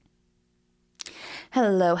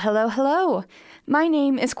Hello, hello, hello. My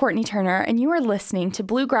name is Courtney Turner, and you are listening to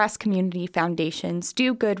Bluegrass Community Foundation's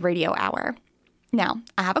Do Good Radio Hour. Now,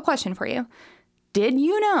 I have a question for you. Did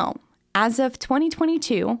you know, as of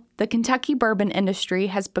 2022, the Kentucky bourbon industry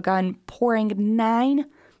has begun pouring $9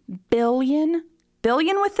 billion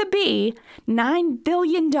with a B, $9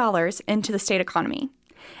 billion into the state economy.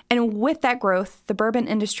 And with that growth, the bourbon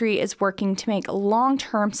industry is working to make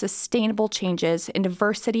long-term sustainable changes in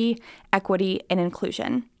diversity, equity, and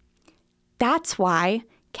inclusion. That's why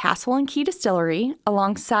Castle and Key Distillery,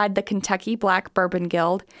 alongside the Kentucky Black Bourbon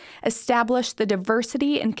Guild, established the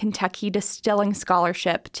Diversity in Kentucky Distilling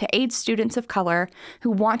Scholarship to aid students of color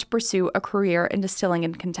who want to pursue a career in distilling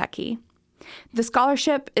in Kentucky. The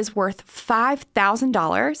scholarship is worth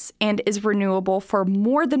 $5,000 and is renewable for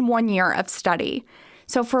more than 1 year of study.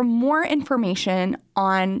 So for more information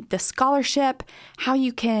on the scholarship, how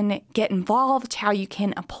you can get involved, how you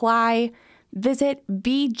can apply, visit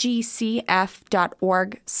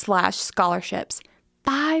bgcf.org/scholarships.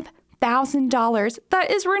 $5,000.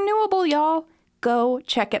 That is renewable, y'all. Go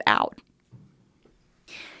check it out.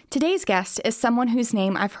 Today's guest is someone whose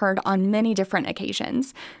name I've heard on many different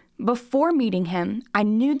occasions. Before meeting him, I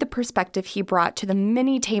knew the perspective he brought to the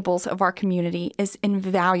many tables of our community is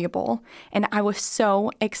invaluable, and I was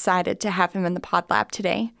so excited to have him in the Pod Lab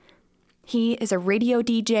today. He is a radio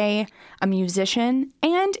DJ, a musician,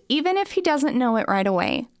 and even if he doesn't know it right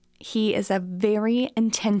away, he is a very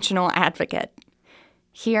intentional advocate.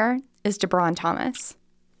 Here is DeBron Thomas.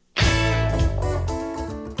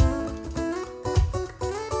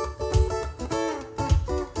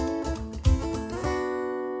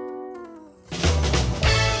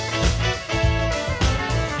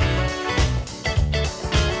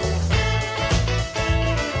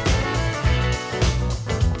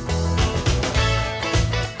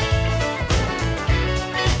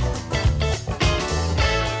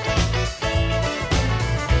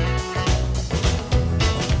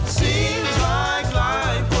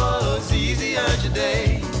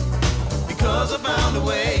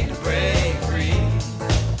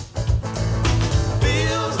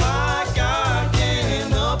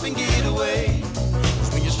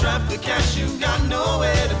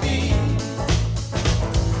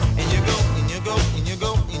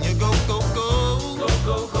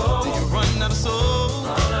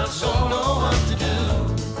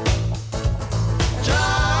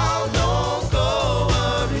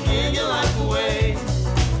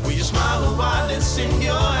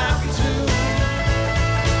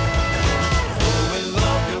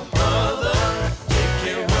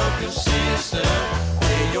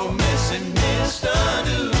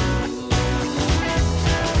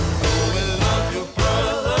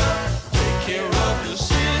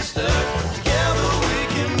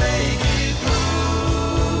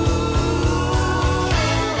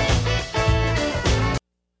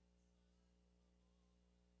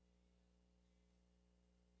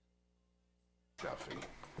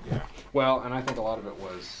 Well, and I think a lot of it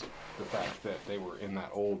was the fact that they were in that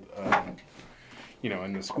old,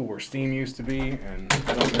 in the school where STEAM used to be, and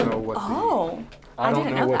I don't know what I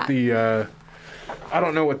don't know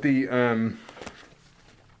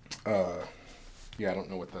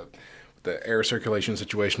what the air circulation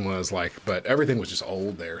situation was like, but everything was just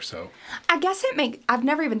old there, so. I guess I've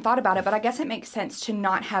never even thought about it, but I guess it makes sense to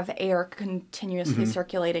not have air continuously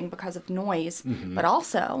circulating because of noise, but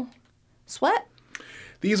also sweat.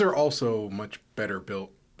 These are also much better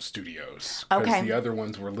built studios. Because the other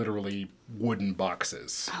ones were literally wooden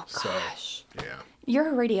boxes. Oh, gosh. So, yeah. You're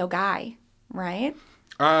a radio guy, right?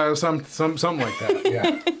 Something like that,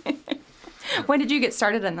 yeah. When did you get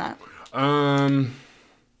started in that?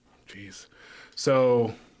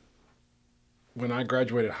 So, when I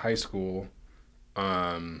graduated high school,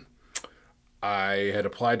 I had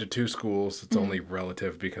applied to 2 schools. It's only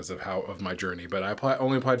relative because of my journey, but I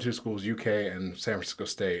only applied to 2 schools, UK and San Francisco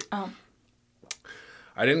State. Oh.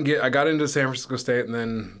 I got into San Francisco State, and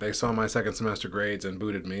then they saw my second semester grades and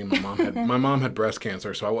booted me. My mom had breast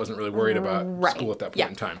cancer, so I wasn't really worried about school at that point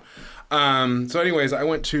in time. So anyways, I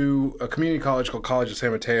went to a community college called College of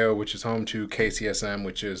San Mateo, which is home to KCSM,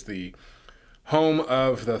 which is the home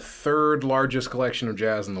of the 3rd largest collection of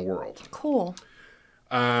jazz in the world. Cool.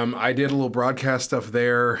 I did a little broadcast stuff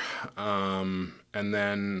there, and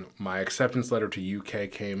then my acceptance letter to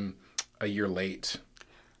UK came a year late.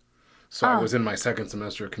 So I was in my second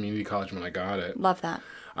semester of community college when I got it. Love that.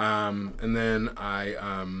 And then I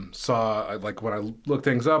saw, when I looked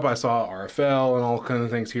things up, I saw RFL and all kinds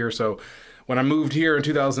of things here. So when I moved here in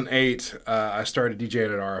 2008, I started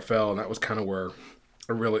DJing at RFL, and that was kind of where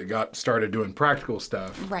I really got started doing practical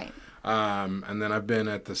stuff. Right. And then I've been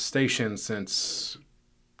at the station since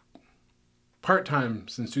part-time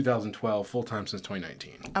since 2012, full-time since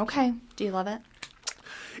 2019. Okay. Do you love it?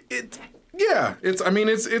 It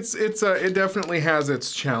definitely has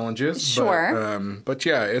its challenges. Sure. But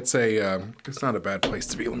yeah, it's not a bad place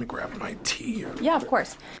to be. Let me grab my tea. Yeah, of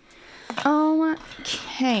course.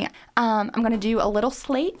 Okay. I'm going to do a little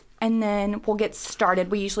slate, and then we'll get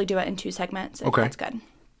started. We usually do it in 2 segments. If that's good.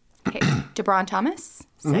 Okay. DeBron Thomas,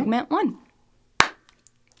 segment 1.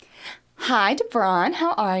 Hi, DeBron.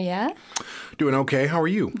 How are you? Doing okay. How are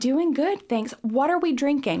you? Doing good, thanks. What are we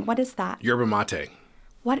drinking? What is that? Yerba mate.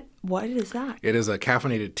 What is that? It is a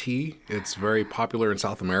caffeinated tea. It's very popular in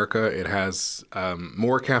South America. It has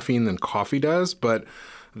more caffeine than coffee does, but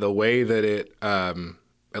the way that it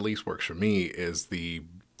at least works for me is the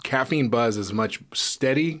caffeine buzz is much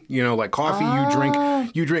steady. You know, like coffee,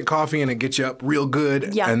 you drink coffee and it gets you up real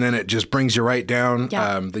good, and then it just brings you right down.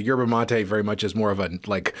 The yerba mate very much is more of a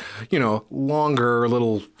longer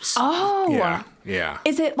little. Yeah.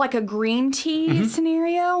 Is it like a green tea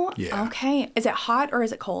scenario? Yeah. Okay. Is it hot or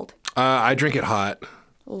is it cold? I drink it hot.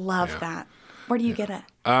 Love that. Where do you get it?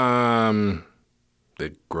 The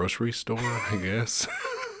grocery store, I guess.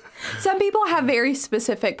 Some people have very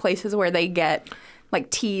specific places where they get like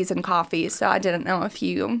teas and coffees, so I didn't know if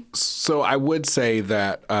you... So I would say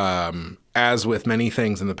that as with many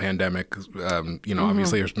things in the pandemic,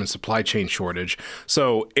 obviously there's been supply chain shortage.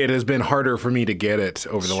 So it has been harder for me to get it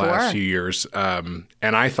over the last few years. And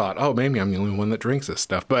I thought, oh, maybe I'm the only one that drinks this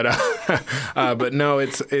stuff. But but no,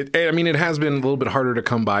 it has been a little bit harder to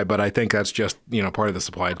come by, but I think that's just, part of the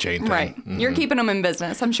supply chain thing. Right. You're keeping them in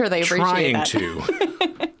business. I'm sure they appreciate that. Trying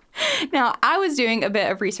to. Now, I was doing a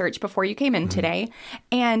bit of research before you came in today,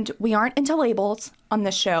 and we aren't into labels on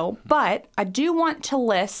the show, but I do want to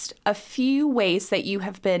list a few ways that you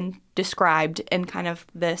have been described in kind of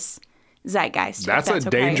this zeitgeist. That's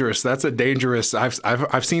a dangerous.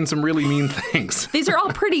 I've seen some really mean things. These are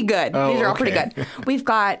all pretty good. These are all pretty good. We've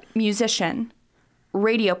got musician,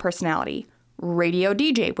 radio personality, radio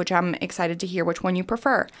DJ, which I'm excited to hear which one you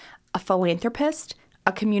prefer, a philanthropist,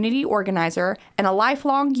 a community organizer, and a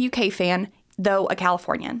lifelong UK fan, though a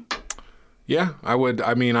Californian. Yeah, I would.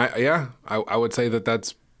 I mean, I would say that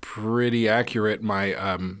that's pretty accurate.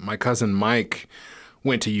 My cousin Mike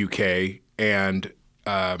went to UK, and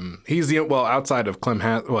he's outside of Clem.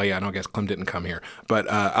 I guess Clem didn't come here, but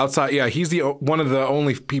outside, he's one of the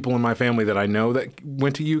only people in my family that I know that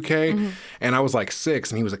went to UK. And I was like 6,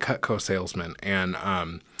 and he was a Cutco salesman, and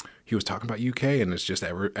he was talking about UK, and it's just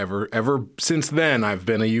ever since then, I've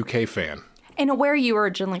been a UK fan. And where are you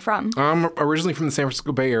originally from? I'm originally from the San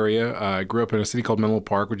Francisco Bay Area. I grew up in a city called Menlo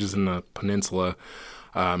Park, which is in the peninsula,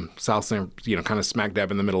 South San, kind of smack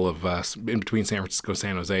dab in the middle of, in between San Francisco and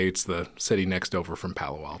San Jose. It's the city next over from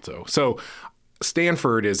Palo Alto. So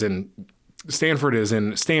Stanford is in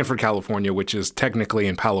Stanford, California, which is technically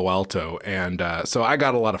in Palo Alto. And so I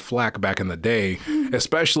got a lot of flack back in the day,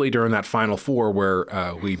 especially during that Final Four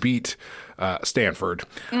where we beat Stanford.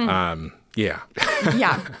 Yeah.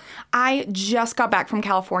 I just got back from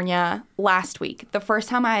California last week. The first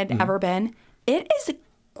time I had ever been. It is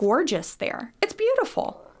gorgeous there. It's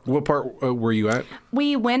beautiful. What part were you at?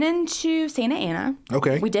 We went into Santa Ana.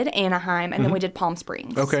 Okay. We did Anaheim, and then we did Palm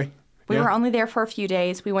Springs. Okay. We were only there for a few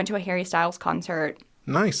days. We went to a Harry Styles concert.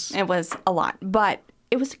 Nice. It was a lot, but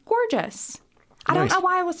it was gorgeous. I don't know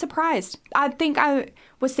why I was surprised. I think I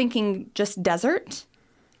was thinking just desert.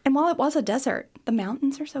 And while it was a desert, the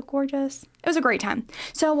mountains are so gorgeous. It was a great time.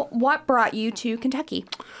 So what brought you to Kentucky?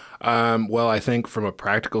 Well, I think from a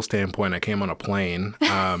practical standpoint, I came on a plane.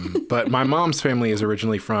 But my mom's family is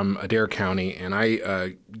originally from Adair County, and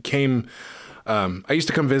I came... I used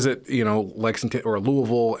to come visit, Lexington or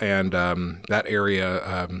Louisville and that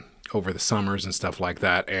area over the summers and stuff like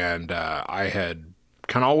that. And I had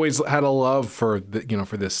kind of always had a love for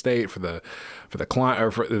for this state, for the climate, or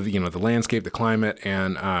for the landscape, the climate,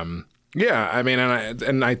 and I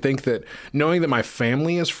think that knowing that my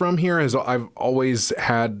family is from here I've always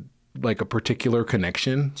had like a particular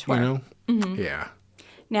connection. Sure. Yeah.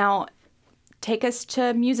 Now, take us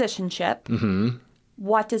to musicianship.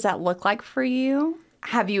 What does that look like for you?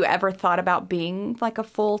 Have you ever thought about being like a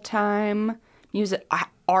full-time music?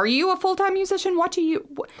 Are you a full-time musician? What do you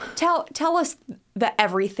tell us the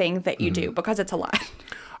everything that you do, because it's a lot.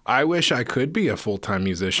 I wish I could be a full-time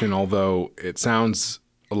musician, although it sounds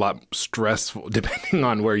a lot stressful depending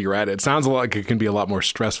on where you're at. It sounds like it can be a lot more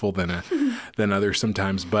stressful than others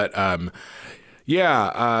sometimes. But so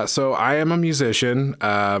I am a musician,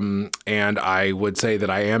 and I would say that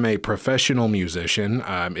I am a professional musician.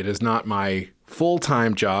 It is not my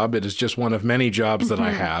full-time job. It is just one of many jobs that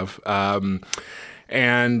I have.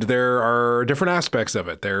 And there are different aspects of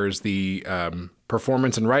it. There's the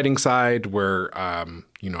performance and writing side where,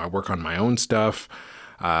 I work on my own stuff.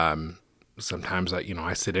 Sometimes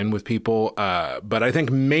I sit in with people. But I think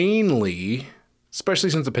mainly, especially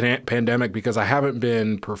since the pandemic, because I haven't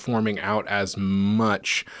been performing out as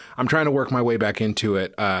much, I'm trying to work my way back into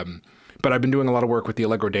it. But I've been doing a lot of work with the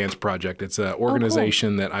Allegro Dance Project. It's an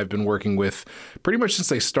organization that I've been working with pretty much since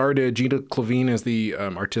they started. Gina Clavine is the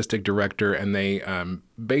artistic director, and they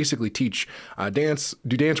basically teach dance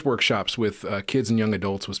workshops with kids and young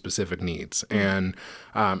adults with specific needs. And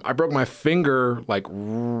I broke my finger like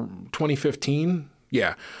 2015.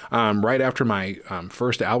 Yeah, right after my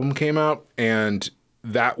first album came out, and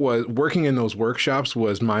that was working in those workshops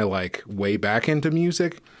was my like way back into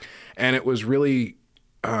music, and it was really.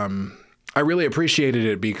 I really appreciated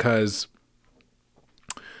it because,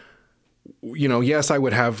 yes, I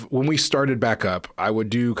would have, when we started back up, I would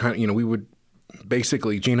do we would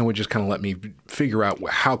basically, Gina would just kind of let me figure out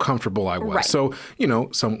how comfortable I was. Right. So,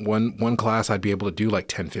 one class I'd be able to do like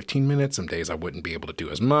 10, 15 minutes. Some days I wouldn't be able to do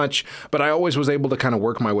as much, but I always was able to kind of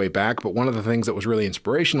work my way back. But one of the things that was really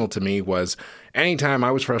inspirational to me was anytime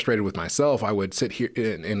I was frustrated with myself, I would sit here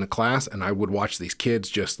in the class and I would watch these kids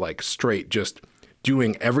just like just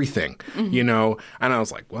doing everything, and I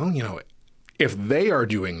was like, well, if they are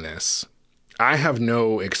doing this, I have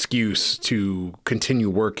no excuse to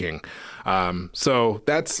continue working. So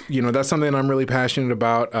that's something I'm really passionate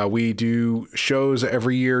about. We do shows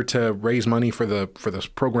every year to raise money for the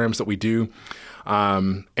programs that we do.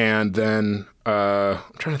 And then I'm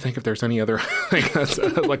trying to think if there's any other thing that's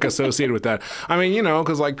like associated with that. I mean,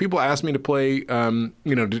 because like people ask me to play,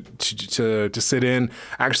 to sit in.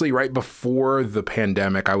 Actually, right before the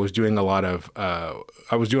pandemic, I was doing a lot of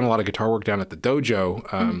guitar work down at the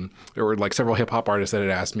dojo. There were like several hip hop artists that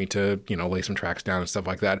had asked me to, lay some tracks down and stuff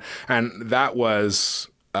like that. And that was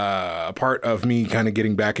a part of me kind of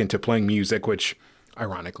getting back into playing music, which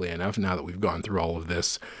ironically enough, now that we've gone through all of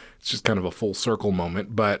this, it's just kind of a full circle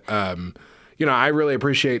moment. But, I really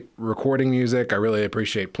appreciate recording music. I really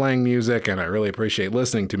appreciate playing music, and I really appreciate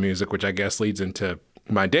listening to music, which I guess leads into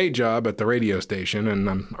my day job at the radio station, and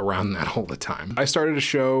I'm around that all the time. I started a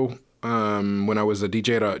show when I was a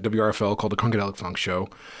DJ at WRFL called the Crunkadelic Funk Show,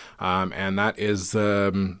 and that is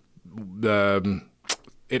it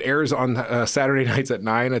airs on Saturday nights at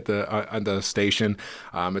 9 on the station.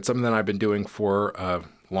 It's something that I've been doing for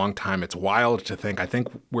long time. It's wild to think. I think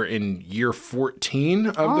we're in year 14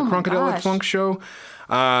 of the Crunkadelic Funk Show,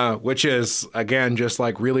 which is, again, just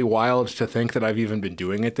like really wild to think that I've even been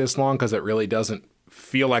doing it this long, because it really doesn't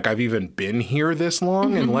feel like I've even been here this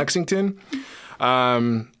long in Lexington.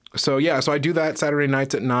 So I do that Saturday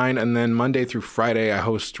nights at 9, and then Monday through Friday I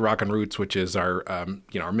host Rockin' Roots, which is our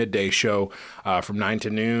our midday show from 9 to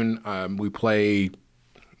noon. We play,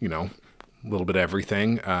 a little bit of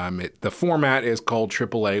everything. The format is called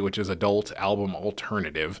AAA, which is Adult Album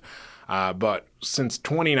Alternative. But since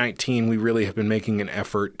 2019, we really have been making an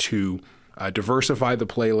effort to diversify the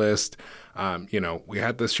playlist. We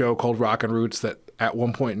had this show called Rockin' Roots that at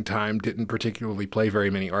one point in time didn't particularly play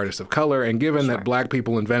very many artists of color. And given that Black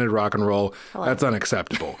people invented rock and roll, that's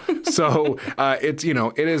unacceptable. So it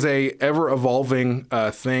is a ever evolving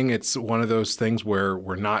thing. It's one of those things where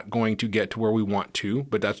we're not going to get to where we want to,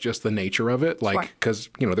 but that's just the nature of it. Because,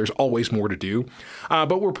 there's always more to do.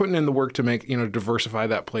 But we're putting in the work to make, diversify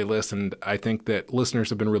that playlist. And I think that listeners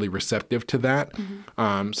have been really receptive to that.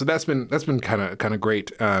 So that's been kind of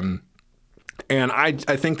great. And I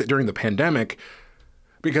think that during the pandemic,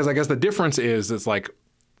 because I guess the difference is it's like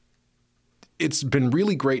it's been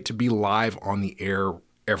really great to be live on the air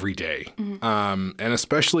every day. And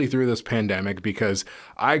especially through this pandemic, because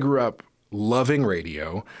I grew up loving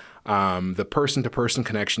radio. The person-to-person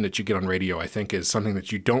connection that you get on radio, I think, is something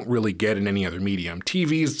that you don't really get in any other medium.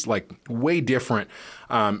 TV's like way different.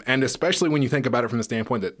 And especially when you think about it from the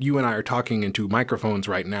standpoint that you and I are talking into microphones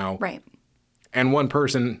right now. Right. And one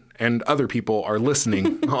person and other people are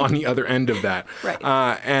listening on the other end of that. Right.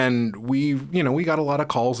 And we got a lot of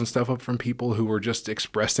calls and stuff up from people who were just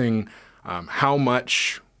expressing how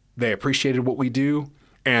much they appreciated what we do.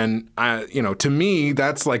 And, to me,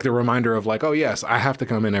 that's like the reminder of like, oh, yes, I have to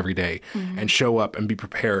come in every day and show up and be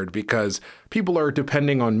prepared, because people are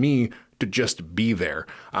depending on me to just be there.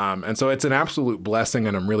 And so it's an absolute blessing,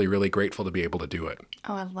 and I'm really, really grateful to be able to do it.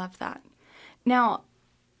 Oh, I love that. Now,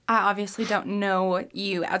 I obviously don't know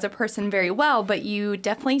you as a person very well, but you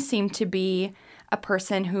definitely seem to be a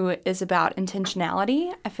person who is about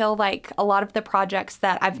intentionality. I feel like a lot of the projects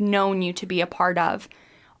that I've known you to be a part of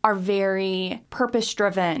are very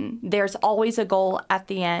purpose-driven. There's always a goal at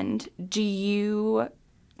the end. Do you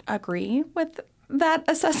agree with that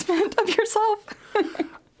assessment of yourself?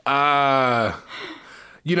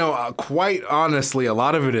 Quite honestly, a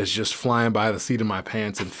lot of it is just flying by the seat of my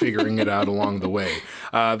pants and figuring it out along the way.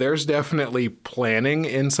 There's definitely planning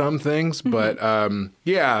in some things, but I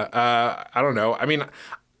don't know. I mean,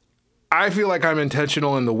 I feel like I'm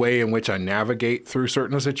intentional in the way in which I navigate through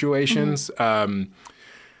certain situations. I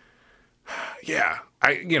guess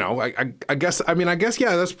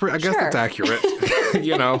that's accurate.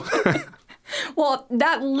 Well,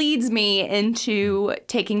 that leads me into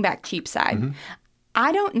Taking Back Cheapside. Mm-hmm.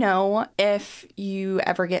 I don't know if you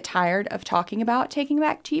ever get tired of talking about Taking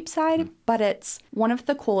Back Cheapside, but it's one of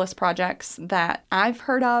the coolest projects that I've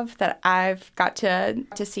heard of, that I've got to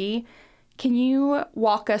see. Can you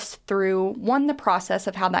walk us through, one, the process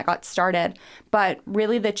of how that got started, but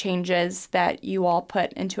really the changes that you all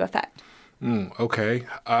put into effect? Okay.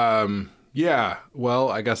 Well,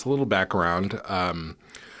 I guess a little background.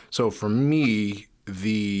 So for me,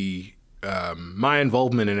 my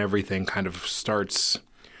involvement in everything kind of starts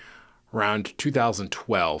around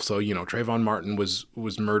 2012. So, Trayvon Martin was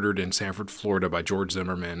murdered in Sanford, Florida by George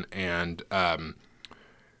Zimmerman. And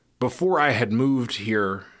before I had moved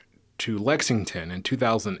here to Lexington in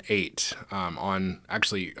 2008, on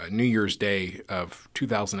actually New Year's Day of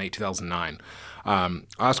 2008, 2009,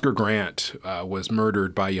 Oscar Grant was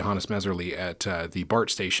murdered by Johannes Messerly at the BART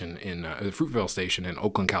station in the Fruitvale station in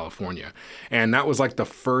Oakland, California. And that was like the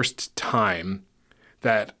first time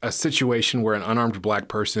that a situation where an unarmed black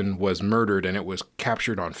person was murdered and it was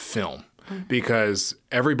captured on film, because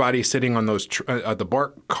everybody sitting on those the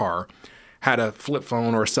BART car had a flip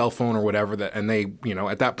phone or a cell phone or whatever and they,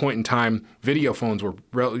 at that point in time, video phones were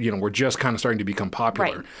just kind of starting to become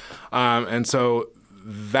popular. Right. And so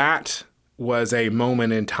that was a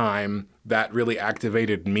moment in time that really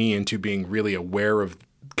activated me into being really aware of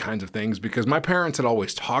kinds of things, because my parents had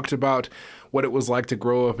always talked about what it was like to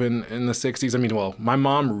grow up in the 60s. I mean, well, my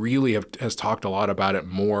mom really has talked a lot about it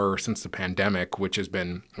more since the pandemic, which has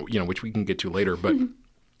been, which we can get to later, but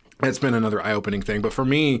it's been another eye-opening thing. But for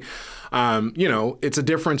me, it's a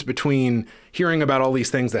difference between hearing about all these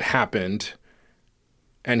things that happened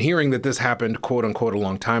and hearing that this happened, quote unquote, a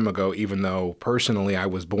long time ago, even though personally I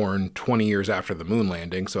was born 20 years after the moon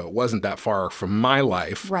landing, so it wasn't that far from my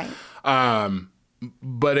life. Right.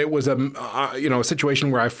 But it was a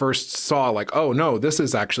situation where I first saw like, oh no, this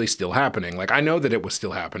is actually still happening. Like, I know that it was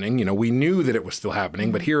still happening. We knew that it was still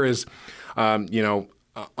happening, but here is,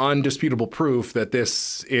 undisputable proof that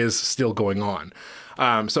this is still going on.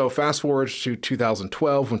 So fast forward to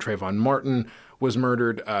 2012 when Trayvon Martin was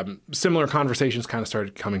murdered, similar conversations kind of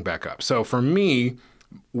started coming back up. So for me,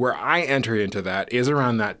 where I entered into that is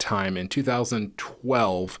around that time in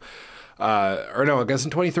 2012, I guess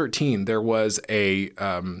in 2013, there was a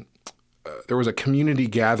community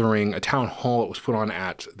gathering, a town hall that was put on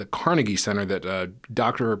at the Carnegie Center that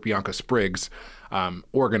Dr. Bianca Spriggs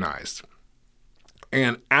organized.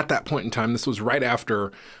 And at that point in time, this was right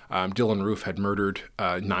after Dylann Roof had murdered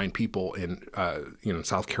 9 people in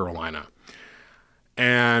South Carolina.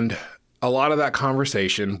 And a lot of that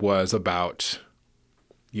conversation was about,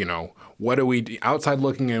 what do we outside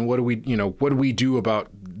looking in? What do we do about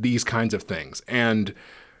these kinds of things? And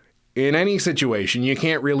in any situation, you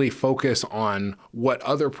can't really focus on what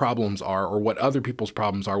other problems are or what other people's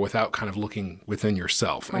problems are without kind of looking within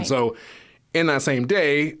yourself. Right. And so in that same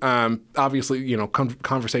day, obviously,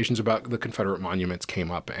 conversations about the Confederate monuments came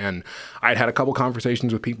up, and I'd had a couple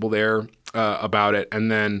conversations with people there about it.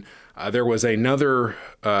 And then there was another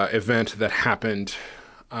event that happened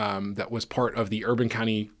that was part of the Urban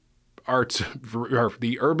County Arts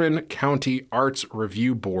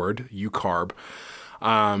Review Board, UCARB,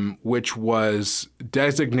 which was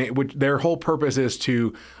designated, which their whole purpose is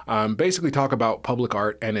to basically talk about public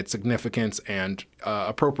art and its significance and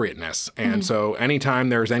appropriateness. And so anytime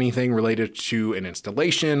there's anything related to an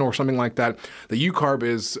installation or something like that, the UCARB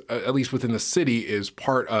is, at least within the city, is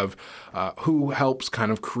part of who helps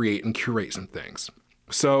kind of create and curate some things.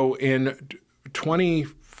 So in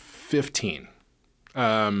 2015,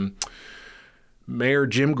 Mayor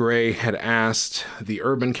Jim Gray had asked the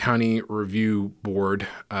Urban County Review Board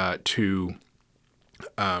to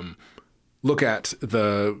look at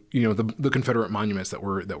the Confederate monuments that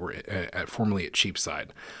were formerly at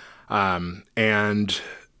Cheapside, and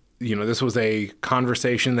this was a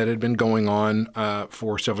conversation that had been going on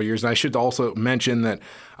for several years. And I should also mention that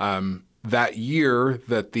that year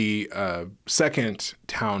that the second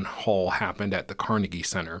town hall happened at the Carnegie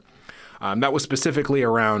Center, That was specifically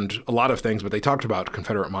around a lot of things, but they talked about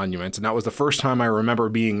Confederate monuments. And that was the first time I remember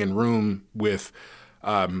being in room with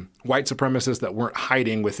white supremacists that weren't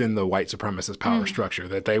hiding within the white supremacist power structure,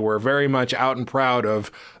 that they were very much out and proud of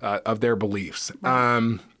their beliefs.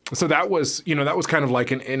 Right. So that was kind of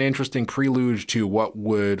like an interesting prelude to what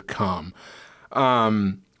would come.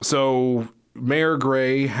 So Mayor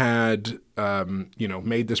Gray had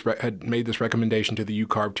made this recommendation to the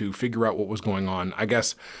UCARB to figure out what was going on. I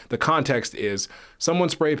guess the context is someone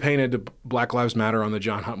spray painted Black Lives Matter on the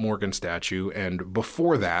John Hunt Morgan statue, and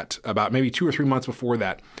before that, about maybe 2 or 3 months before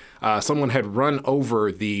that, someone had run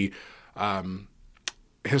over the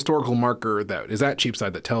historical marker that is at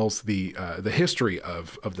Cheapside that tells the history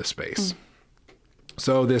of the space.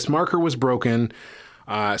 So this marker was broken.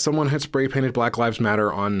 Someone had spray painted Black Lives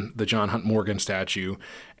Matter on the John Hunt Morgan statue,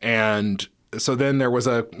 and so then there was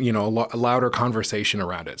a louder conversation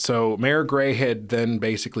around it. So Mayor Gray had then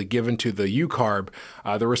basically given to the UCARB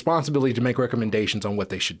the responsibility to make recommendations on what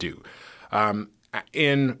they should do.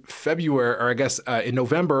 In February, or I guess in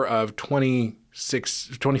November of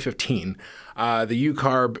 2015, the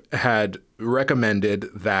UCARB had recommended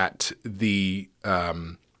that the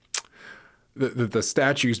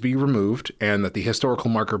statues be removed and that the historical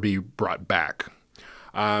marker be brought back.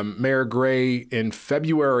 Mayor Gray, in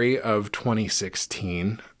February of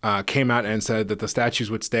 2016, came out and said that the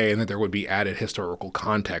statues would stay and that there would be added historical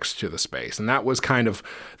context to the space. And that was kind of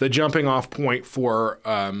the jumping off point for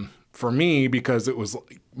me, because it was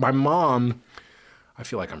my mom. I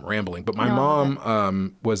feel like I'm rambling, but my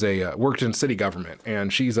mom was worked in city government,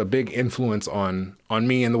 and she's a big influence on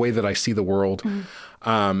me and the way that I see the world.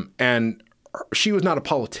 And she was not a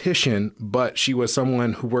politician, but she was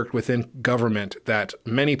someone who worked within government that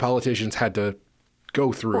many politicians had to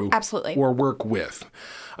go through or work with.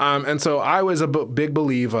 And so I was a big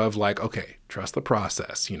believer of like, okay, trust the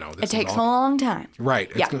process. This it takes a long time.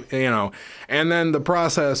 Right. Yeah. And then the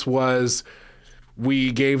process was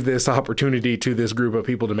we gave this opportunity to this group of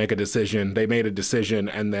people to make a decision. They made a decision,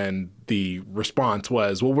 and then the response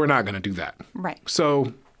was, well, we're not going to do that. Right.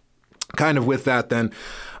 So kind of with that then,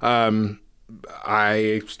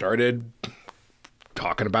 I started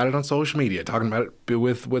talking about it on social media, talking about it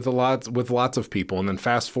with lots of people. And then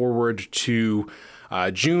fast forward to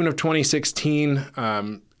June of 2016,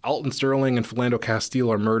 Alton Sterling and Philando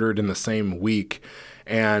Castile are murdered in the same week.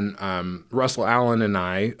 And Russell Allen and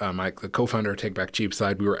I, the co-founder of Take Back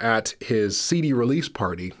Cheapside, we were at his CD release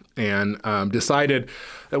party and decided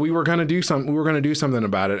that we were going to do something. We were going to do something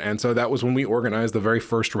about it. And so that was when we organized the very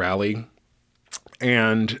first rally.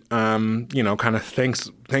 And, kind of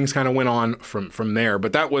things kind of went on from there.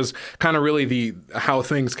 But that was kind of really how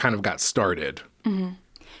things kind of got started. Mm-hmm.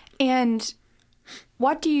 And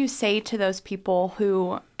what do you say to those people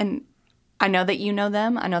who, and I know that you know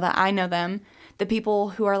them, I know that I know them, the people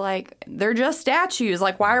who are like, they're just statues.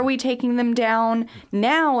 Like, why are we taking them down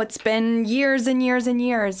now? It's been years and years and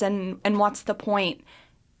years. And what's the point?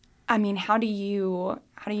 I mean, how do you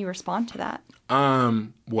respond to that?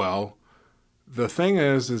 Well, the thing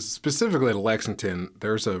is specifically at Lexington,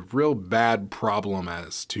 there's a real bad problem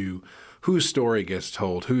as to whose story gets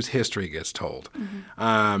told, whose history gets told.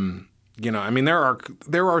 Mm-hmm.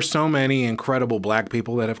 There are so many incredible Black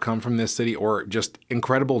people that have come from this city, or just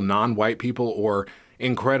incredible non-white people, or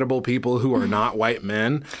incredible people who are not white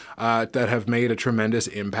men that have made a tremendous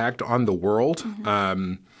impact on the world.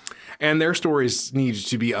 Mm-hmm. And their stories need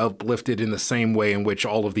to be uplifted in the same way in which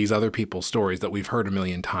all of these other people's stories that we've heard a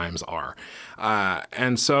million times are.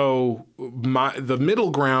 And so the middle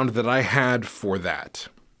ground that I had for that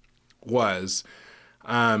was,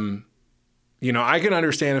 I can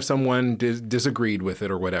understand if someone disagreed with it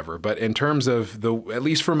or whatever. But in terms of at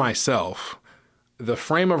least for myself, the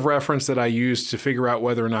frame of reference that I used to figure out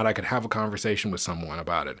whether or not I could have a conversation with someone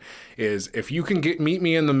about it is, if you can meet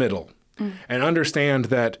me in the middle and understand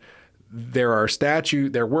that there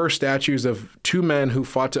were statues of two men who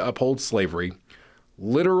fought to uphold slavery,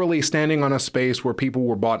 literally standing on a space where people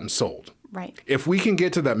were bought and sold. Right. If we can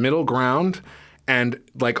get to that middle ground and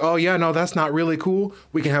like, oh yeah, no, that's not really cool,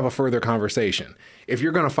 we can have a further conversation. If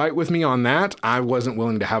you're going to fight with me on that, I wasn't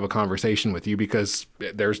willing to have a conversation with you, because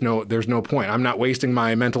there's no point. I'm not wasting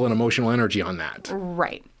my mental and emotional energy on that.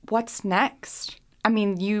 Right. What's next? I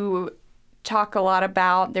mean, you talk a lot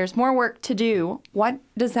about there's more work to do. What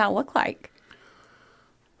does that look like?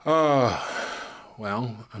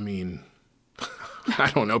 Well, I mean, I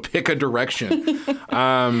don't know. Pick a direction.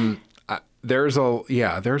 There's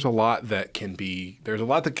a lot that can be done. There's a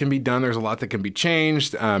lot that can be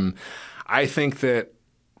changed. I think that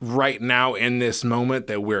right now in this moment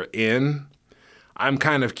that we're in, I'm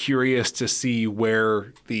kind of curious to see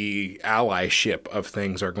where the allyship of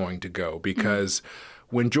things are going to go, because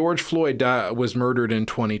when George Floyd was murdered in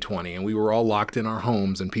 2020 and we were all locked in our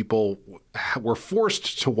homes and people were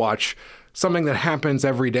forced to watch something that happens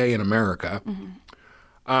every day in America,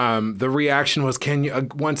 the reaction was, can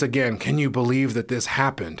you believe that this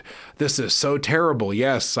happened? This is so terrible.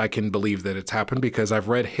 Yes, I can believe that it's happened because I've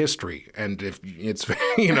read history. And if it's,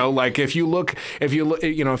 like if you look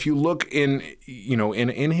in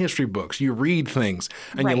history books, you read things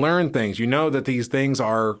and you learn things, you know that these things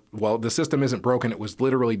are, the system isn't broken. It was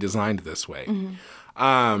literally designed this way.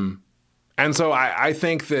 And so I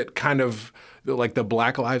think that kind of like the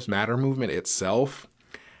Black Lives Matter movement itself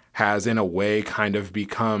has in a way kind of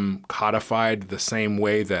become codified the same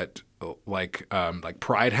way that like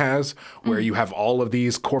Pride has, where you have all of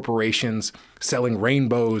these corporations selling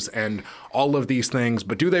rainbows and all of these things,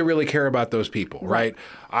 but do they really care about those people, right?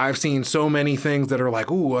 I've seen so many things that are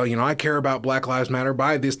like, I care about Black Lives Matter,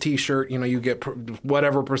 buy this T-shirt, you get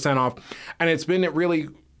whatever % off. And it's been really,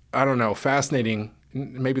 I don't know, fascinating.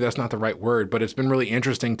 Maybe that's not the right word, but it's been really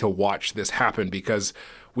interesting to watch this happen, because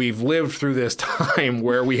we've lived through this time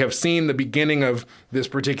where we have seen the beginning of this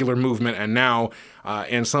particular movement, and now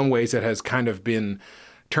in some ways it has kind of been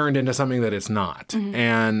turned into something that it's not.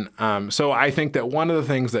 And so I think that one of the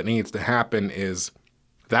things that needs to happen is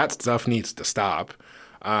that stuff needs to stop.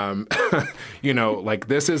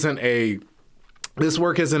 This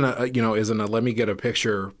work isn't a let me get a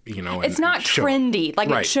picture, It's not trendy. Like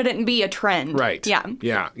it shouldn't be a trend. Right.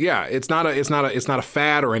 Yeah. It's not a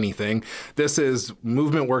fad or anything. This is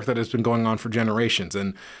movement work that has been going on for generations.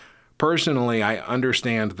 And personally, I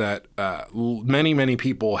understand that many, many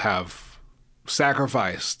people have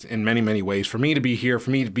sacrificed in many, many ways for me to be here,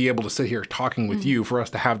 for me to be able to sit here talking with you, for us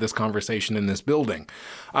to have this conversation in this building.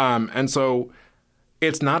 And so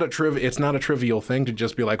it's not a trivial thing to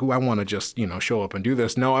just be like, I want to just, show up and do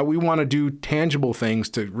this. No, we want to do tangible things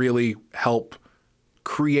to really help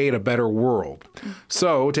create a better world.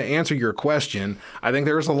 So to answer your question, I think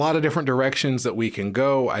there's a lot of different directions that we can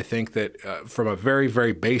go. I think that from a very,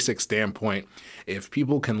 very basic standpoint, if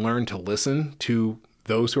people can learn to listen to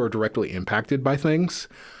those who are directly impacted by things,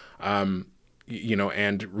 and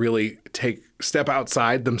really step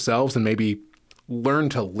outside themselves and maybe learn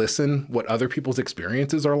to listen what other people's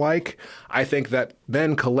experiences are like, I think that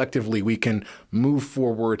then collectively we can move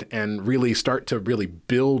forward and really start to really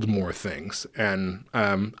build more things. And,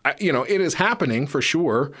 it is happening for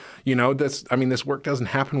sure. This work doesn't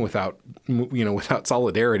happen without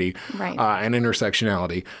solidarity and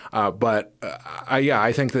intersectionality. But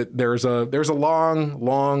I think that there's a long,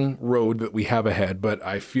 long road that we have ahead. But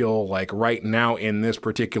I feel like right now in this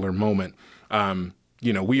particular moment,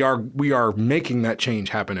 we are making that change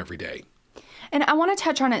happen every day. And I want to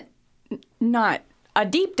touch on it, not a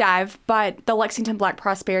deep dive, but the Lexington Black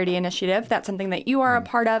Prosperity Initiative. That's something that you are a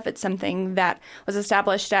part of. It's something that was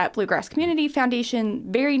established at Bluegrass Community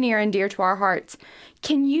Foundation, very near and dear to our hearts.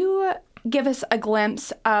 Can you give us a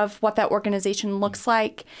glimpse of what that organization looks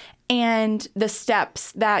like and the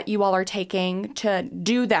steps that you all are taking to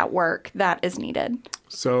do that work that is needed?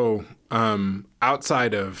 So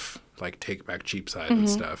outside of like Take Back Cheapside and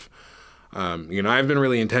stuff. I've been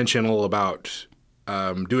really intentional about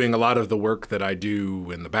doing a lot of the work that I do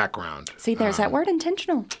in the background. See, there's that word,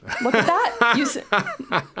 intentional. Look at that.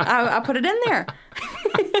 I put it in there.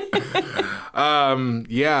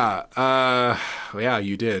 Yeah,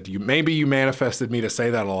 you did. Maybe you manifested me to say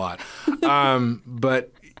that a lot.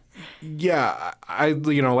 But yeah,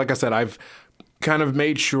 like I said, I've kind of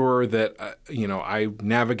made sure that, I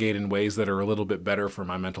navigate in ways that are a little bit better for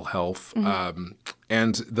my mental health.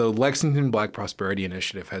 And the Lexington Black Prosperity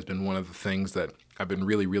Initiative has been one of the things that I've been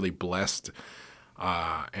really, really blessed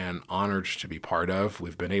and honored to be part of.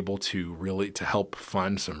 We've been able to help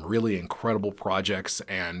fund some really incredible projects,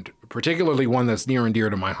 and particularly one that's near and dear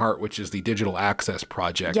to my heart, which is the Digital Access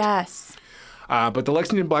Project. Yes. But the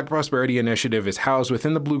Lexington Black Prosperity Initiative is housed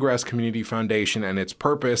within the Bluegrass Community Foundation, and its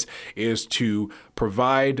purpose is to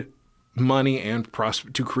provide money and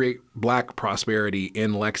to create Black prosperity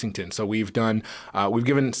in Lexington. So we've given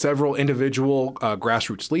several individual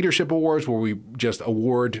grassroots leadership awards where we just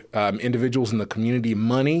award individuals in the community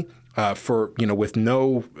money for with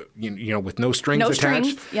no strings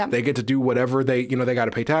attached. Yep. They get to do whatever they got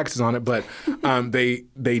to pay taxes on it, but they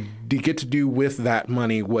get to do with that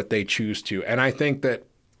money what they choose to. And I think that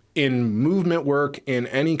in movement work, in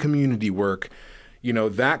any community work,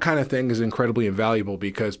 that kind of thing is incredibly invaluable,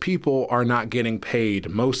 because people are not getting paid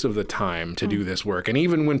most of the time to do this work. And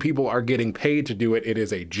even when people are getting paid to do it, it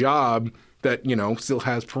is a job that still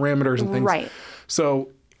has parameters and things. Right.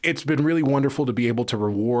 So it's been really wonderful to be able to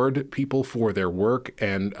reward people for their work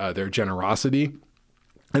and their generosity.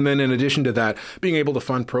 And then in addition to that, being able to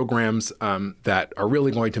fund programs that are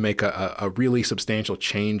really going to make a really substantial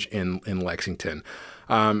change in Lexington.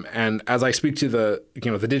 And as I speak to the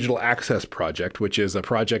Digital Access Project, which is a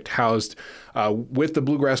project housed with the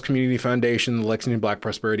Bluegrass Community Foundation, the Lexington Black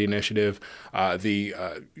Prosperity Initiative, the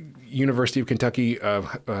University of Kentucky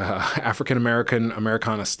African American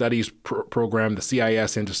Americana Studies program, the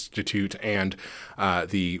CIS Institute, and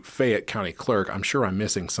the Fayette County Clerk. I'm sure I'm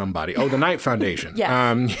missing somebody. Oh, the Knight Foundation. Yes.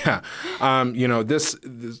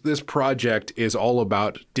 This project is all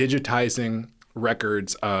about digitizing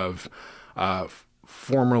records of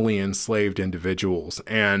formerly enslaved individuals.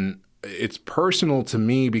 And it's personal to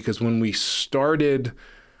me because when we started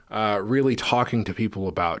really talking to people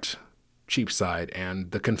about Cheapside and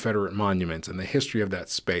the Confederate monuments and the history of that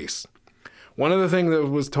space, one of the things that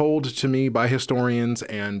was told to me by historians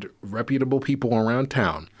and reputable people around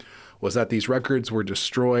town was that these records were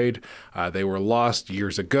destroyed. They were lost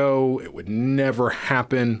years ago. It would never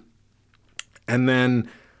happen. And then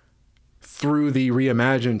through the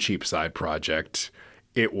Reimagine Cheapside project,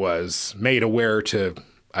 it was made aware to,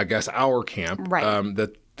 I guess, our camp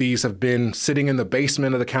that these have been sitting in the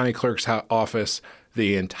basement of the county clerk's office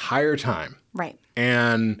the entire time. Right.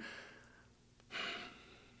 And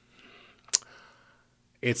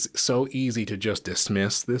it's so easy to just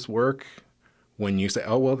dismiss this work when you say,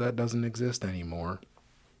 oh, well, that doesn't exist anymore.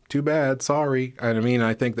 Too bad. Sorry. And I mean,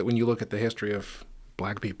 I think that when you look at the history of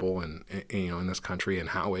Black people and in this country and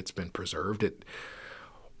how it's been preserved, it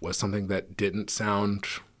was something that didn't sound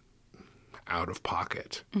out of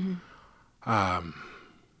pocket. Mm-hmm.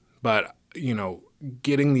 But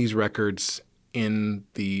getting these records in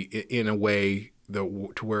a way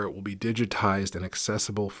to where it will be digitized and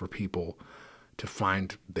accessible for people to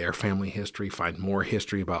find their family history, find more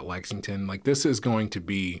history about Lexington. Like this is going to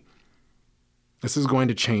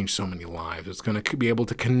change so many lives. It's going to be able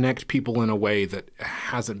to connect people in a way that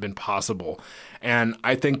hasn't been possible. And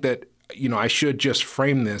I think that, I should just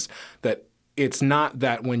frame this, that it's not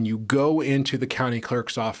that when you go into the county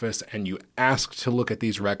clerk's office and you ask to look at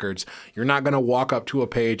these records, you're not going to walk up to a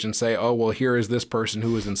page and say, oh, well, here is this person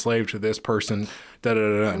who was enslaved to this person,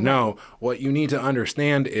 da-da-da-da. No, what you need to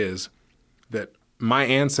understand is that my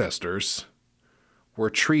ancestors were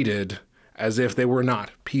treated as if they were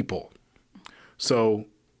not people. So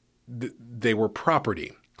they were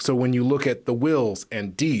property. So when you look at the wills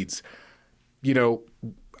and deeds,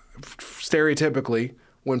 stereotypically,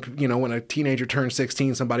 when a teenager turns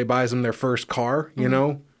 16, somebody buys them their first car,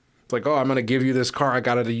 it's like, oh, I'm going to give you this car. I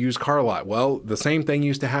got it at a used car lot. Well, the same thing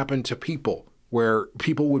used to happen to people, where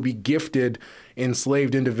people would be gifted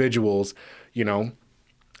enslaved individuals,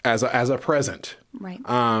 as a present. Right.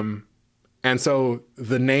 And so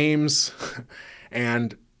the names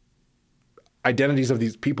and identities of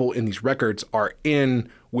these people in these records are in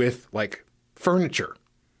with like furniture.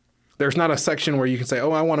 There's not a section where you can say,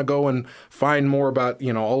 oh, I want to go and find more about,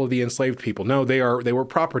 all of the enslaved people. No, they were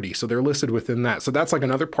property. So they're listed within that. So that's like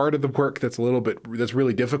another part of the work that's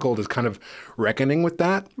really difficult, is kind of reckoning with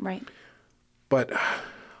that. Right. But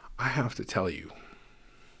I have to tell you,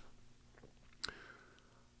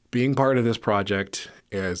 being part of this project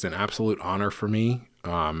is an absolute honor for me.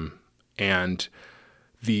 And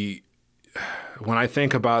when I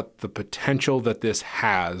think about the potential that this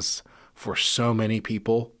has for so many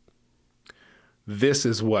people, this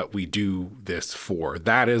is what we do this for.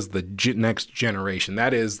 That is the next generation.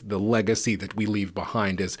 That is the legacy that we leave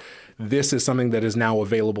behind. This is something that is now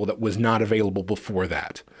available that was not available before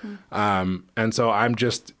that. And so I'm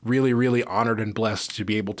just really, really honored and blessed to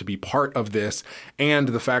be able to be part of this, and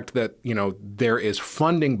the fact that, there is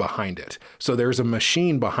funding behind it. So there's a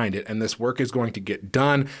machine behind it, and this work is going to get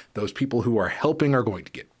done. Those people who are helping are going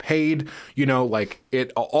to get paid, like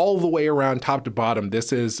it all the way around, top to bottom.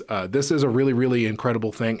 This is a really, really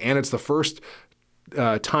incredible thing. And it's the first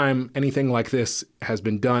time anything like this has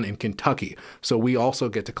been done in Kentucky. So we also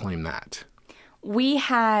get to claim that. We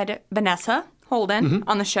had Vanessa Holden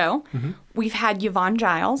on the show. Mm-hmm. We've had Yvonne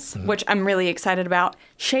Giles, which I'm really excited about.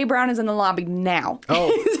 Shay Brown is in the lobby now. Oh.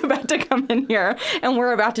 He's about to come in here, and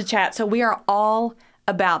we're about to chat. So we are all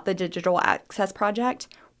about the Digital Access Project.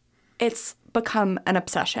 It's become an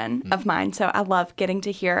obsession of mine, so I love getting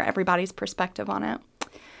to hear everybody's perspective on it.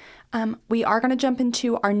 We are going to jump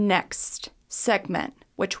into our next segment,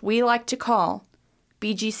 which we like to call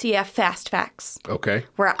BGCF Fast Facts. Okay.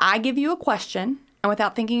 Where I give you a question, and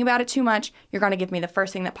without thinking about it too much, you're going to give me the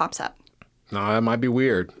first thing that pops up. No, that might be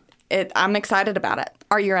weird. I'm excited about it.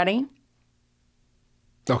 Are you ready?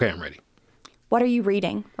 Okay, I'm ready. What are you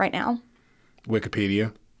reading right now?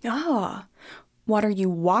 Wikipedia. Oh, what are you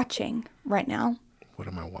watching right now? What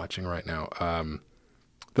am I watching right now?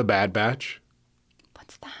 The Bad Batch.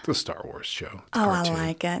 What's that? It's a Star Wars show. It's I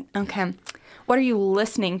like it. Okay. What are you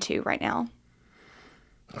listening to right now?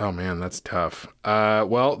 Oh, man, that's tough.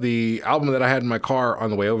 Well, the album that I had in my car on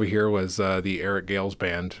the way over here was the Eric Gales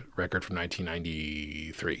Band record from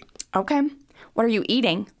 1993. Okay. What are you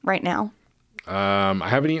eating right now? I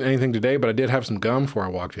haven't eaten anything today, but I did have some gum before I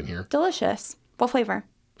walked in here. Delicious. What flavor?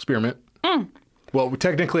 Spearmint. Well,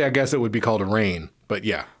 technically, I guess it would be called a rain, but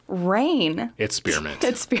yeah. Rain? It's spearmint.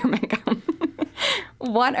 It's spearmint gum.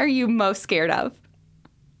 What are you most scared of?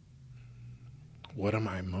 What am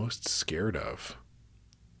I most scared of?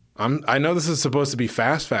 I know this is supposed to be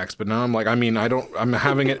fast facts, but now I'm like, I'm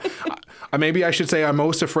having it. Maybe I should say I'm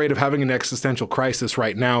most afraid of having an existential crisis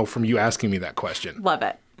right now from you asking me that question. Love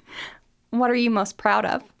it. What are you most proud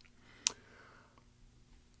of?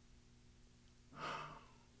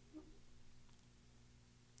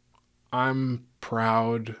 I'm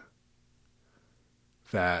proud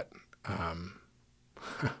that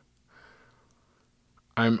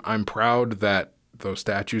I'm proud that those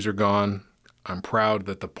statues are gone. I'm proud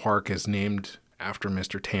that the park is named after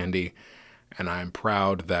Mr. Tandy, and I'm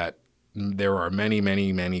proud that there are many,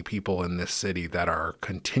 many, many people in this city that are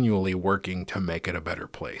continually working to make it a better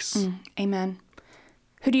place. Amen.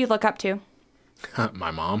 Who do you look up to?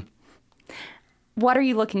 My mom. What are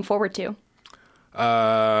you looking forward to?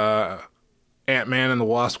 Ant-Man and the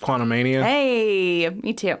Wasp: Quantumania. Hey,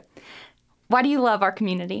 me too. Why do you love our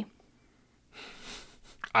community?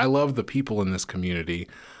 I love the people in this community.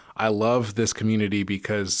 I love this community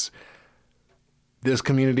because this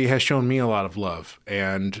community has shown me a lot of love.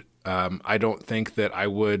 And I don't think that I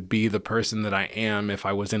would be the person that I am if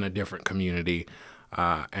I was in a different community.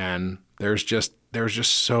 And there's just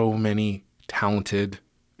so many talented,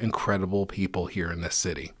 incredible people here in this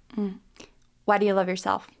city. Why do you love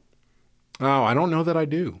yourself? Oh, I don't know that I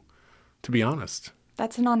do, to be honest.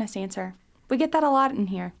 That's an honest answer. We get that a lot in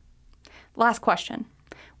here. Last question.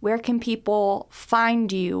 Where can people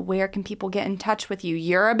find you? Where can people get in touch with you?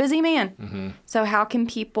 You're a busy man. So how can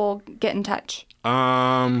people get in touch?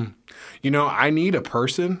 I need a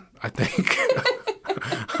person, I think.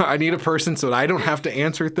 I need a person so that I don't have to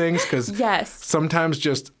answer things because sometimes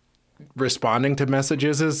just responding to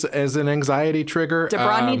messages is an anxiety trigger.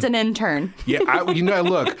 DeBron needs an intern.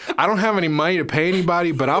 Look, I don't have any money to pay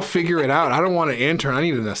anybody, but I'll figure it out. I don't want an intern. I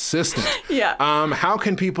need an assistant. Yeah. How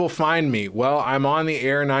can people find me? Well, I'm on the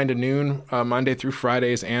air 9 to noon, Monday through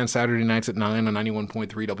Fridays and Saturday nights at 9 on 91.3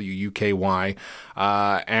 WUKY.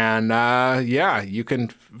 You can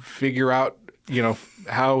figure out,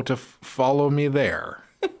 how to follow me there.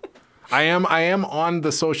 I am on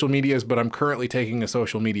the social medias, but I'm currently taking a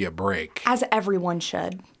social media break. As everyone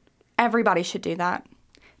should. Everybody should do that.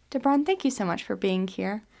 DeBron, thank you so much for being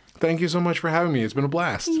here. Thank you so much for having me. It's been a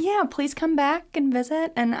blast. Yeah, please come back and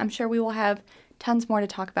visit, and I'm sure we will have tons more to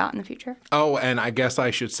talk about in the future. Oh, and I guess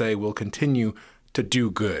I should say we'll continue to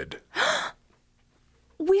do good.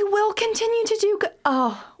 We will continue to do good.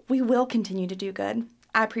 Oh, we will continue to do good.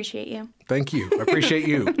 I appreciate you. Thank you. I appreciate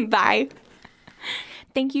you. Bye.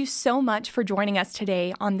 Thank you so much for joining us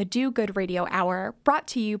today on the Do Good Radio Hour, brought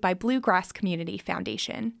to you by Bluegrass Community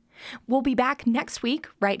Foundation. We'll be back next week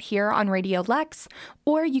right here on Radio Lex,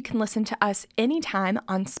 or you can listen to us anytime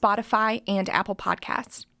on Spotify and Apple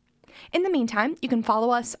Podcasts. In the meantime, you can follow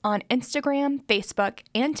us on Instagram, Facebook,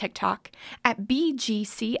 and TikTok at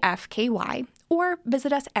BGCFKY, or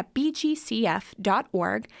visit us at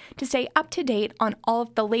bgcf.org to stay up to date on all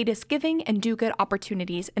of the latest giving and do-good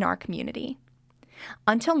opportunities in our community.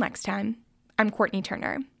 Until next time, I'm Courtney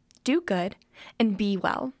Turner. Do good and be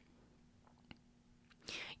well.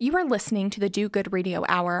 You are listening to the Do Good Radio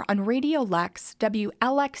Hour on Radio Lex,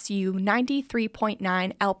 WLXU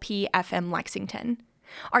 93.9 LP FM Lexington.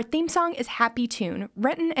 Our theme song is Happy Tune,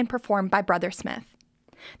 written and performed by Brother Smith.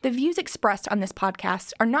 The views expressed on this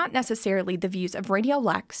podcast are not necessarily the views of Radio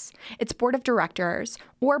Lex, its board of directors,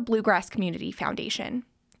 or Bluegrass Community Foundation.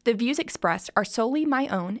 The views expressed are solely my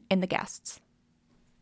own and the guests'.